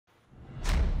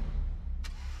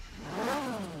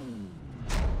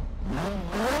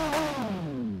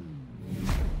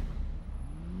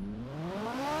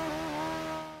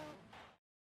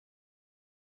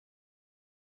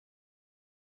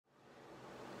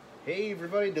Hey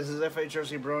everybody, this is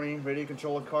FHRC Brony, radio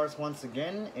controller cars once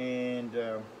again, and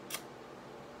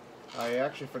I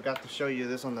actually forgot to show you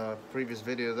this on the previous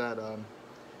video that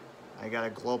I got a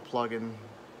glow plug-in,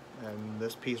 and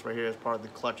this piece right here is part of the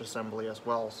clutch assembly as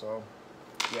well, so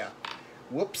yeah,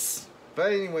 whoops.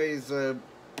 But anyways,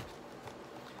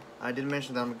 I did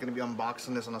mention that I'm going to be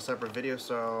unboxing this on a separate video,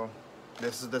 so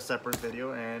this is the separate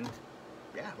video, and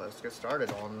yeah, let's get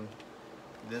started on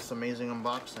this amazing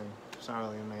unboxing. It's not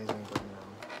really amazing, but you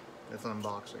know, it's an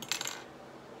unboxing.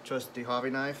 Just the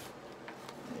hobby knife,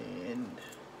 and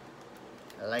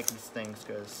I like these things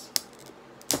because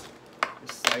you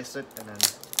slice it and then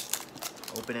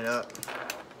open it up.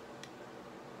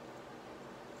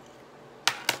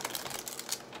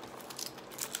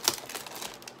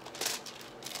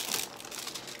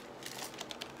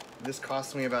 This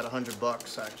cost me about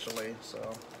 $100 actually, so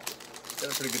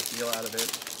got a pretty good deal out of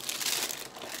it.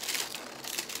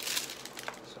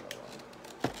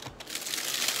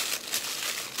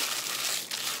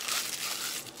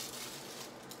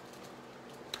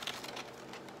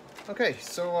 Okay,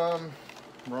 so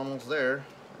we're almost there.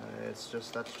 That's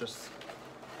just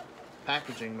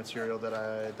packaging material that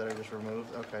I just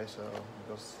removed. Okay, so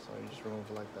you just remove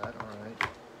it like that. All right.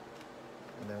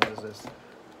 And then what is this?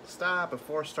 Stop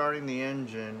before starting the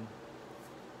engine.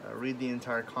 Read the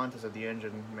entire contents of the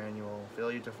engine manual.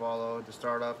 Failure to follow the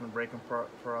start off and braking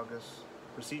progress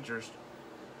procedures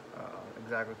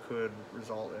exactly could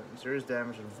result in serious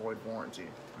damage and void warranty.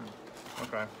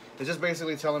 Okay, it's just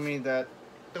basically telling me that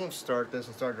don't start this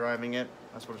and start driving it.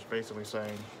 That's what it's basically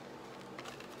saying.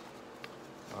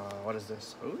 What is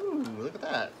this? Ooh, look at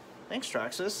that. Thanks,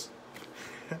 Traxxas.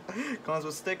 Comes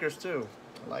with stickers too.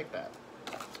 I like that.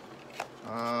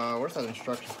 Where's that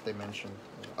instructions that they mentioned?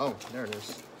 Oh, there it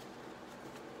is.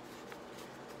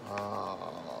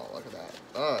 Look at that.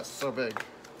 Oh, it's so big.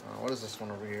 What is this one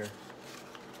over here?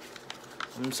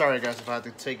 I'm sorry guys if I have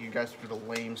to take you guys through the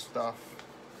lame stuff.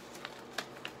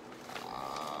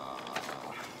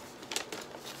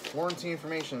 Warranty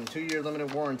information, 2-year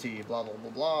limited warranty, blah blah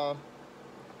blah blah.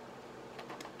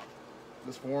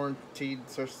 This warranty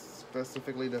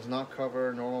specifically does not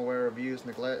cover normal wear, abuse,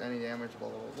 neglect, any damage, blah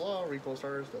blah blah, recall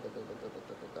starters, da, da, da, da, da,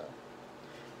 da,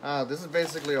 da. This is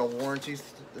basically a warranty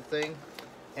thing,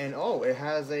 and oh, it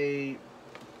has a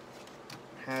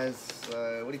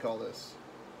what do you call this?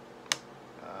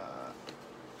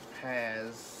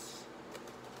 Has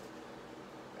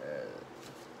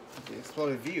the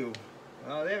exploded view.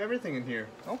 They have everything in here.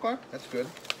 Okay, that's good.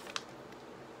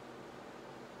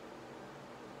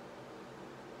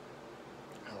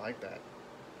 I like that.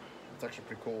 It's actually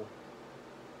pretty cool.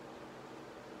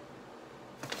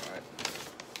 Alright.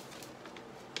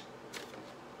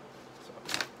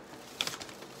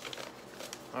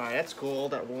 Alright, that's cool,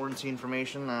 that warranty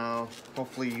information. I'll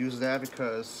hopefully use that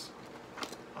because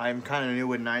I'm kind of new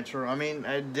with Nitro. I mean,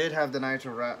 I did have the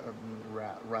Nitro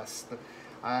Rust.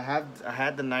 I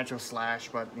had the Nitro Slash,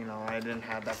 but you know, I didn't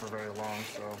have that for very long,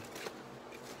 so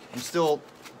I'm still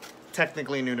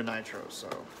technically new to Nitro, so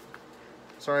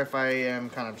sorry if I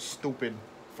am kind of stupid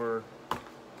for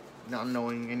not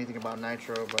knowing anything about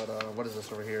Nitro, but what is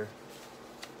this over here?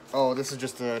 Oh, this is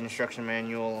just an instruction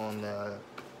manual on the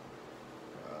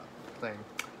thing.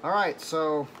 Alright,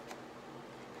 so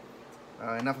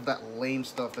enough of that lame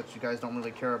stuff that you guys don't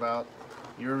really care about.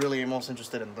 You're really most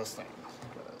interested in this thing.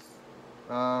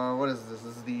 What is this?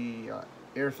 This is the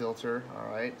air filter.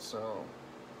 Alright, so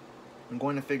I'm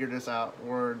going to figure this out.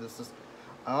 Where this is.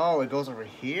 Oh, it goes over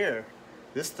here.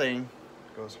 This thing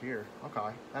goes here.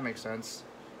 Okay, that makes sense.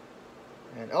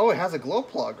 And oh, it has a glow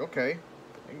plug. Okay,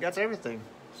 and that's everything.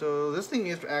 So this thing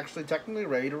is actually technically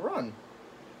ready to run.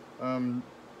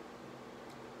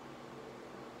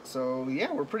 So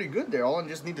yeah, we're pretty good there. All I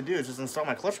just need to do is just install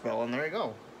my clutch bell, and there you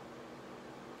go.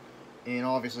 And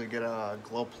obviously get a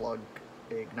glow plug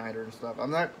igniter and stuff. I'm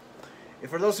not.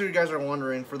 For those of you guys are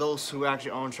wondering, for those who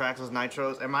actually own Traxxas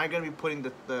Nitros, am I going to be putting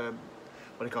the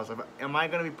what do you call it? Am I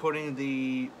going to be putting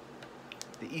the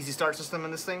easy start system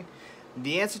in this thing?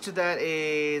 The answer to that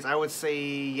is I would say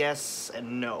yes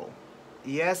and no.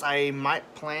 Yes, I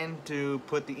might plan to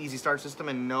put the easy start system,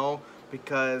 and no,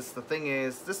 because the thing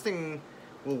is, this thing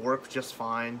will work just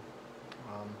fine.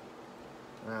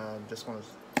 This one is.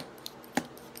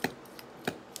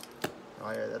 Oh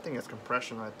yeah, that thing has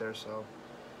compression right there, so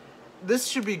this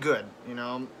should be good, you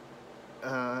know.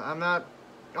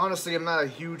 Honestly, I'm not a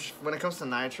huge, when it comes to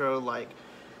Nitro, like,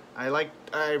 I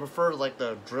prefer like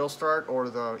the drill start or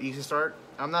the easy start.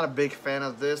 I'm not a big fan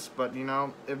of this, but you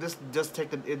know, if this does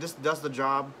the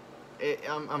job,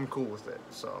 I'm cool with it.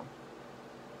 So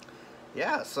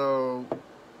yeah, so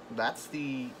that's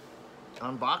the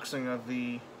unboxing of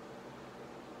the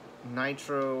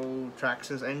Nitro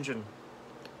Traxxas engine.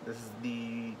 This is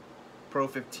the Pro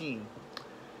 15.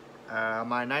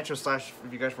 My Nitro Slash,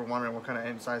 if you guys were wondering what kind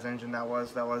of size engine that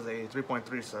was a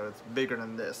 3.3, so it's bigger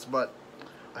than this. But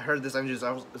I heard this engine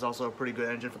is also a pretty good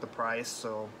engine for the price,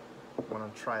 so I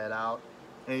want to try it out.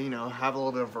 And, you know, have a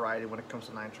little bit of variety when it comes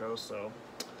to Nitro. So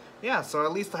yeah, so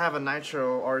at least I have a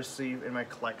Nitro RC in my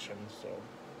collection. So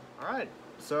alright,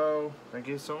 so thank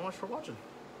you so much for watching.